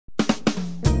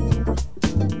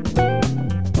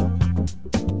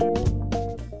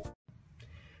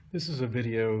This is a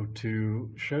video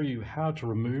to show you how to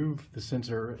remove the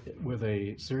sensor with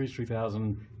a Series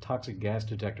 3000 toxic gas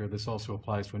detector. This also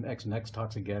applies to an XNX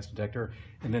toxic gas detector,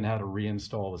 and then how to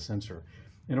reinstall the sensor.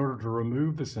 In order to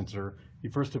remove the sensor, you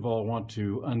first of all want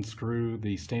to unscrew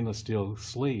the stainless steel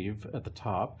sleeve at the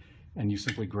top, and you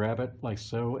simply grab it like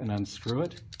so and unscrew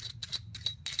it.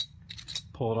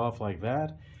 Pull it off like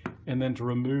that, and then to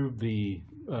remove the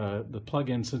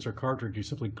plug-in sensor cartridge, you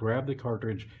simply grab the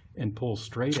cartridge and pull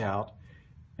straight out,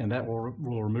 and that will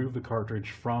remove the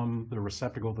cartridge from the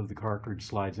receptacle that the cartridge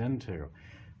slides into.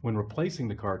 When replacing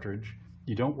the cartridge,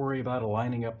 you don't worry about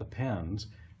aligning up the pins.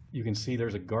 You can see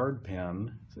there's a guide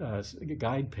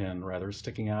pin rather,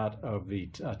 sticking out of the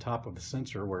top of the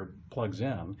sensor where it plugs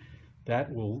in. That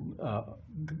will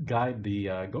guide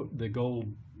the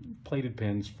gold plated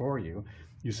pins for you.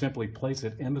 You simply place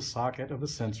it in the socket of the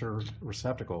sensor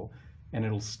receptacle, and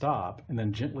it'll stop, and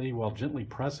then while gently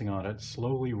pressing on it,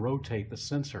 slowly rotate the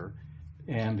sensor,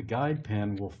 and the guide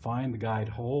pin will find the guide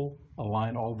hole,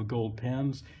 align all the gold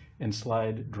pins, and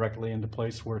slide directly into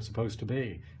place where it's supposed to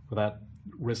be without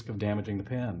risk of damaging the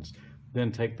pins.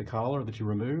 Then take the collar that you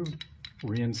removed,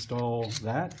 reinstall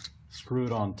that, screw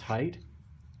it on tight.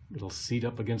 It'll seat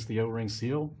up against the O-ring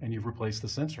seal, and you've replaced the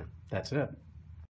sensor. That's it.